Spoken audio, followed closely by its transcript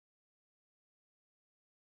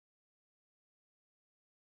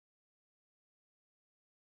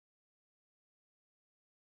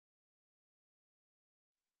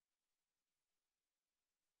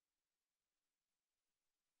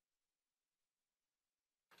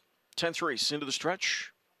10th race into the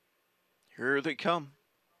stretch. Here they come.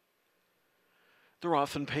 They're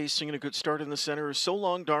off and pacing, and a good start in the center. So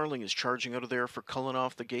Long Darling is charging out of there for Cullen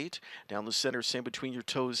off the gate. Down the center, Sam Between Your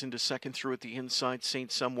Toes into second, through at the inside,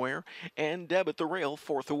 Saint Somewhere. And Deb at the rail,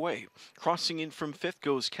 fourth away. Crossing in from fifth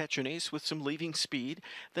goes Catch an Ace with some leading speed.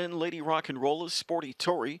 Then Lady Rock and Roll is Sporty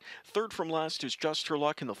Tory. Third from last is Just Her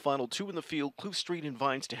Luck, and the final two in the field, Kloof Street and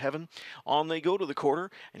Vines to Heaven. On they go to the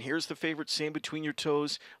quarter, and here's the favorite, Sam Between Your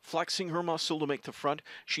Toes, flexing her muscle to make the front.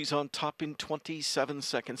 She's on top in 27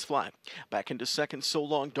 seconds flat. Back into second, So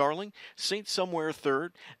Long Darling, Saint Somewhere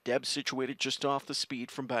third, Deb situated just off the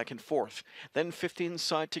speed from back and forth. Then fifth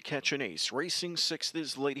inside to Catch an Ace. Racing sixth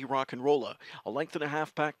is Lady Rock and Rolla. A length and a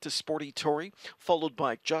half back to Sporty Tory, followed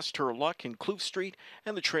by Just Her Luck and Kloof Street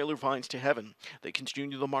and the trailer Vines to Heaven. They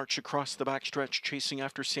continue the march across the backstretch, chasing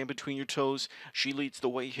after Sam Between Your Toes. She leads the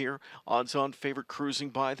way here. Odds-on favorite cruising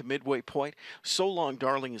by the midway point. So Long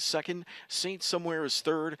Darling is second. Saint Somewhere is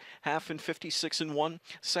third. Half and 56 and 1.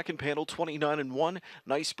 Second panel 29 and 1.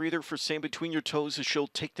 Nice breather for Sam Between Your Toes as she'll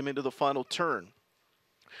take them into the final turn.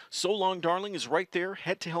 So Long Darling is right there,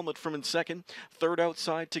 head to helmet from in second. Third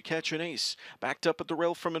outside to Catch an Ace. Backed up at the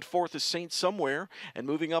rail from in fourth is Saint Somewhere. And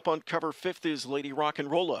moving up on cover fifth is Lady Rock and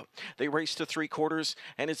Rolla. They race to three quarters,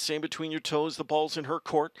 and it's Sam Between Your Toes. The ball's in her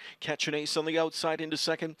court. Catch an Ace on the outside into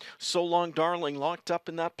second. So Long Darling locked up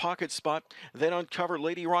in that pocket spot. Then on cover,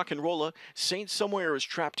 Lady Rock and Rolla. Saint Somewhere is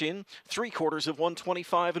trapped in. Three quarters of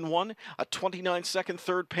 125 and 1. A 29-second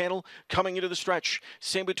third panel coming into the stretch.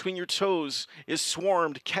 Sam Between Your Toes is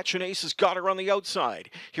swarmed. Catch an Ace has got her on the outside.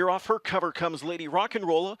 Here off her cover comes Lady Rock and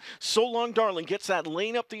Rolla. So Long Darling gets that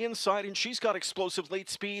lane up the inside, and she's got explosive late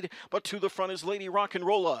speed, but to the front is Lady Rock and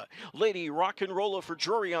Rolla. Lady Rock and Rolla for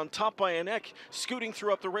Drury on top by a neck. Scooting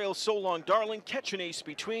through up the rail, So Long Darling. Catch an Ace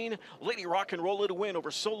between. Lady Rock and Rolla to win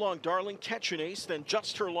over So Long Darling. Catch an Ace, then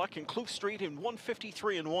Just Her Luck and Kloof Street in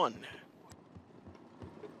 153 and 1.